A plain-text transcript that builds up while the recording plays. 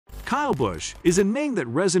Kyle Busch is a name that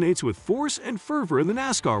resonates with force and fervor in the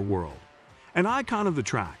NASCAR world. An icon of the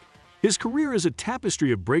track, his career is a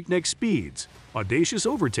tapestry of breakneck speeds, audacious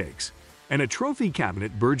overtakes, and a trophy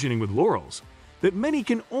cabinet burgeoning with laurels that many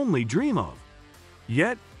can only dream of.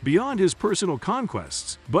 Yet, beyond his personal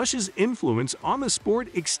conquests, Busch's influence on the sport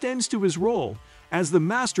extends to his role as the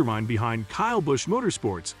mastermind behind Kyle Busch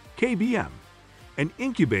Motorsports, KBM, an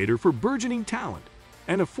incubator for burgeoning talent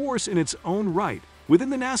and a force in its own right within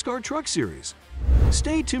the NASCAR Truck Series.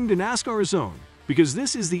 Stay tuned to NASCAR Zone, because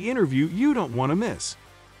this is the interview you don't want to miss.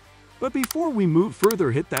 But before we move further,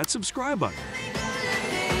 hit that subscribe button.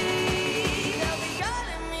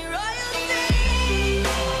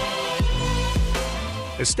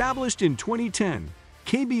 Established in 2010,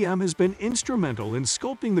 KBM has been instrumental in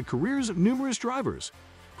sculpting the careers of numerous drivers,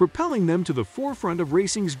 propelling them to the forefront of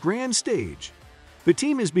racing's grand stage. The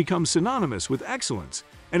team has become synonymous with excellence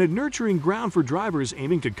and a nurturing ground for drivers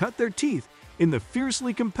aiming to cut their teeth in the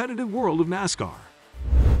fiercely competitive world of NASCAR.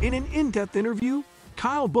 In an in-depth interview,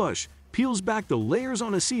 Kyle Busch peels back the layers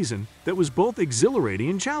on a season that was both exhilarating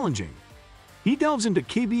and challenging. He delves into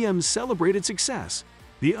KBM's celebrated success,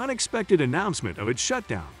 the unexpected announcement of its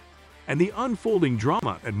shutdown, and the unfolding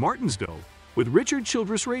drama at Martinsville with Richard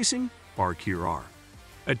Childress Racing, RQR.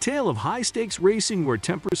 A tale of high-stakes racing where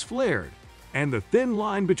tempers flared, and the thin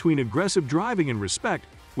line between aggressive driving and respect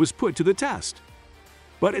was put to the test.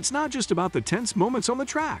 But it's not just about the tense moments on the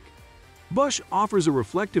track. Busch offers a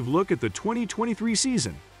reflective look at the 2023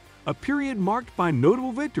 season, a period marked by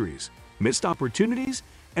notable victories, missed opportunities,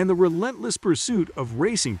 and the relentless pursuit of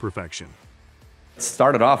racing perfection. It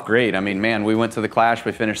started off great. I mean, man, we went to the Clash,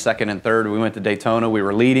 we finished second and third. We went to Daytona, we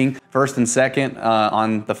were leading first and second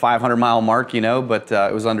on the 500-mile mark, but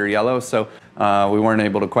it was under yellow, so we weren't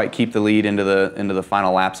able to quite keep the lead into the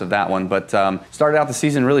final laps of that one. But started out the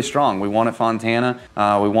season really strong. We won at Fontana,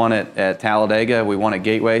 we won at Talladega, we won at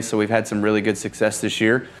Gateway, so we've had some really good success this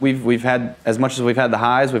year. We've had, as much as we've had the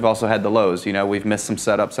highs, we've also had the lows. We've missed some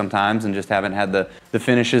setups sometimes and just haven't had the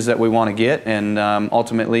finishes that we want to get, and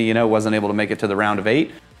ultimately, wasn't able to make it to the round of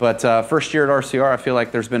 8. But first year at RCR, I feel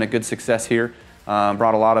like there's been a good success here.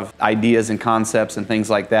 Brought a lot of ideas and concepts and things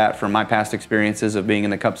like that from my past experiences of being in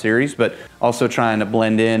the Cup Series, but also trying to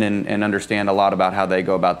blend in and understand a lot about how they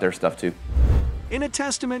go about their stuff too. In a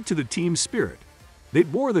testament to the team's spirit, they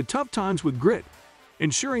bore the tough times with grit,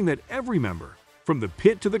 ensuring that every member, from the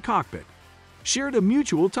pit to the cockpit, shared a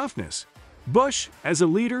mutual toughness. Busch, as a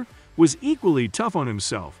leader, was equally tough on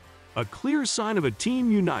himself, a clear sign of a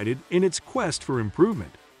team united in its quest for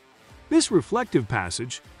improvement. This reflective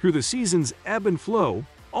passage through the season's ebb and flow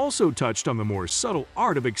also touched on the more subtle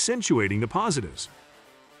art of accentuating the positives.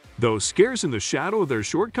 Though scarce in the shadow of their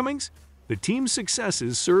shortcomings, the team's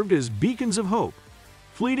successes served as beacons of hope,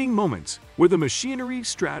 fleeting moments where the machinery,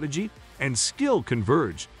 strategy, and skill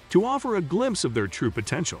converged to offer a glimpse of their true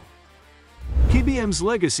potential. KBM's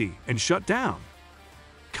legacy and shutdown.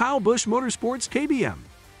 Kyle Busch Motorsports KBM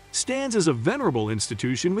stands as a venerable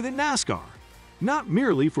institution within NASCAR, not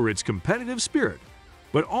merely for its competitive spirit,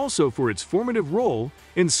 but also for its formative role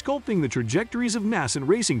in sculpting the trajectories of nascent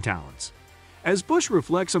racing talents. As Busch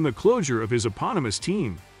reflects on the closure of his eponymous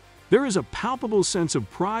team, there is a palpable sense of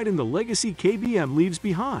pride in the legacy KBM leaves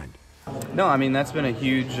behind. No, I mean, that's been a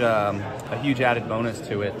huge added bonus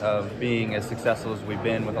to it, of being as successful as we've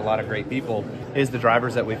been with a lot of great people, is the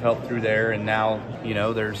drivers that we've helped through there. And now,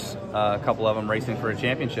 there's a couple of them racing for a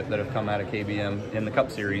championship that have come out of KBM in the Cup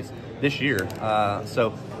Series this year.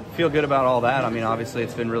 So feel good about all that. I mean, obviously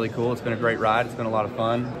it's been really cool. It's been a great ride. It's been a lot of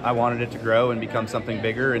fun. I wanted it to grow and become something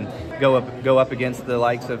bigger and go up against the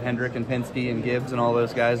likes of Hendrick and Penske and Gibbs and all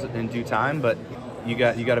those guys in due time. But you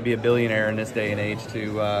got to be a billionaire in this day and age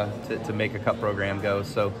to make a Cup program go.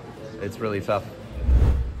 So it's really tough.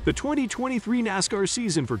 The 2023 NASCAR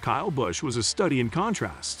season for Kyle Busch was a study in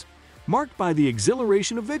contrasts, marked by the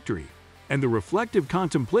exhilaration of victory and the reflective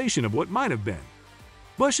contemplation of what might have been.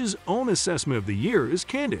 Busch's own assessment of the year is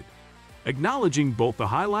candid, acknowledging both the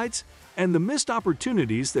highlights and the missed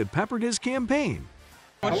opportunities that peppered his campaign.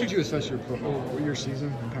 How would you assess your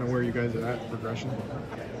season and kind of where you guys are at progression?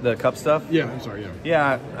 The Cup stuff? Yeah, I'm sorry, yeah.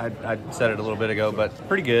 Yeah, I said it a little bit ago, but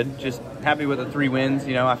pretty good. Just happy with the 3 wins.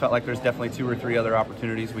 I felt like there's definitely 2 or 3 other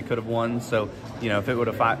opportunities we could have won. So, if it would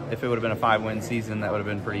have been a 5-win season, that would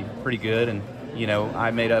have been pretty good. And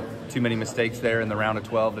I made up too many mistakes there in the round of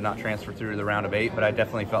 12 to not transfer through to the round of 8, but I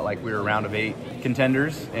definitely felt like we were round of 8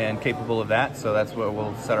 contenders and capable of that. So that's what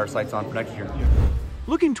we'll set our sights on for next year.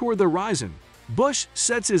 Looking toward the horizon, Busch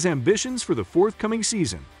sets his ambitions for the forthcoming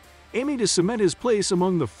season, aiming to cement his place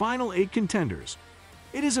among the final 8 contenders.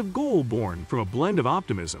 It is a goal born from a blend of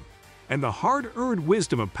optimism and the hard-earned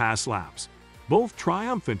wisdom of past laps, both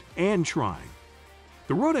triumphant and trying.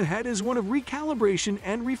 The road ahead is one of recalibration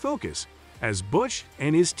and refocus, as Busch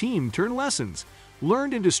and his team turn lessons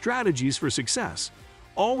learned into strategies for success,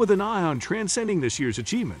 all with an eye on transcending this year's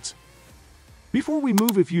achievements. Before we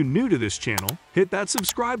move, if you're new to this channel, hit that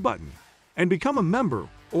subscribe button and become a member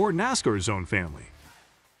or NASCAR Zone family.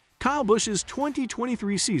 Kyle Busch's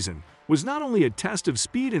 2023 season was not only a test of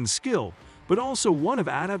speed and skill, but also one of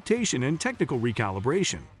adaptation and technical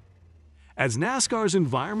recalibration. As NASCAR's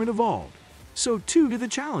environment evolved, so too did the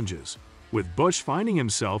challenges, with Busch finding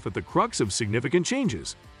himself at the crux of significant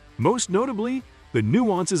changes, most notably the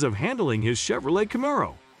nuances of handling his Chevrolet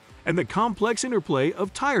Camaro and the complex interplay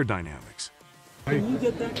of tire dynamics. Can you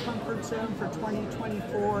get that comfort zone for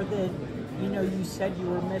 2024 that you said you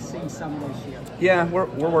were missing some this year? Yeah,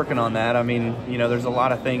 we're working on that. I mean, there's a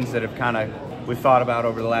lot of things that we've thought about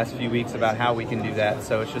over the last few weeks about how we can do that.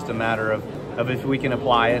 So it's just a matter of if we can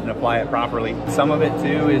apply it and apply it properly. Some of it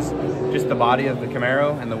too is just the body of the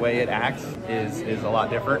Camaro and the way it acts is a lot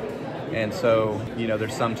different. And so,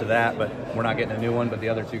 there's some to that, but we're not getting a new one, but the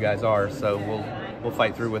other two guys are. So we'll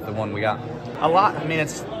fight through with the one we got. A lot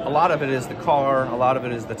of it is the car, a lot of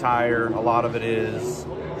it is the tire, a lot of it is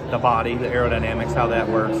the body, the aerodynamics, how that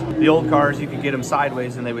works. The old cars, you could get them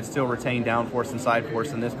sideways and they would still retain downforce and side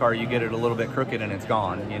force. In this car, you get it a little bit crooked and it's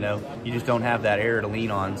gone, You just don't have that air to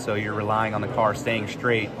lean on, so you're relying on the car staying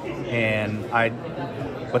straight. And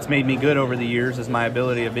what's made me good over the years is my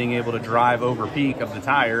ability of being able to drive over peak of the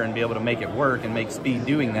tire and be able to make it work and make speed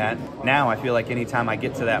doing that. Now I feel like anytime I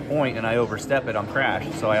get to that point and I overstep it, I'm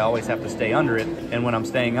crashed. So I always have to stay under it. And when I'm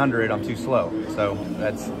staying under it, I'm too slow. So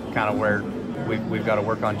that's kind of where we've got to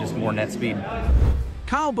work on just more net speed.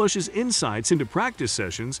 Kyle Busch's insights into practice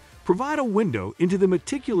sessions provide a window into the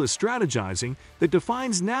meticulous strategizing that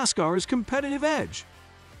defines NASCAR's competitive edge.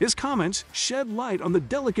 His comments shed light on the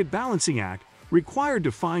delicate balancing act required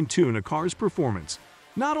to fine-tune a car's performance,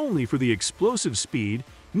 not only for the explosive speed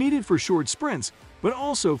needed for short sprints, but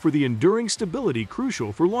also for the enduring stability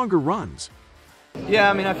crucial for longer runs.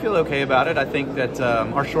 Yeah, I feel okay about it. I think that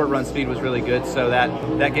our short run speed was really good, so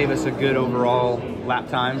that gave us a good overall lap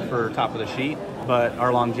time for top of the sheet. But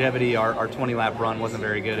our longevity, our 20-lap run wasn't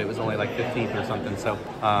very good. It was only like 15th or something. So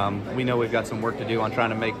we know we've got some work to do on trying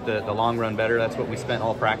to make the long run better. That's what we spent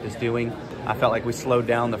all practice doing. I felt like we slowed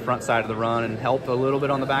down the front side of the run and helped a little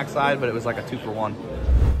bit on the back side, but it was like a 2-for-1.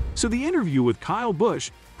 So the interview with Kyle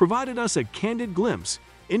Busch provided us a candid glimpse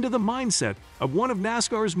into the mindset of one of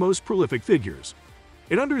NASCAR's most prolific figures.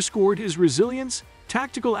 It underscored his resilience,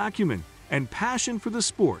 tactical acumen, and passion for the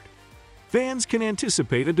sport. Fans can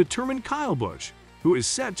anticipate a determined Kyle Busch, who is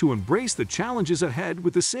set to embrace the challenges ahead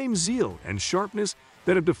with the same zeal and sharpness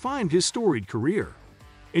that have defined his storied career,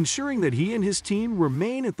 ensuring that he and his team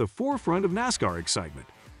remain at the forefront of NASCAR excitement.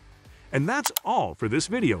 And that's all for this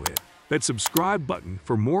video. Hit that subscribe button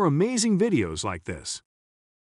for more amazing videos like this.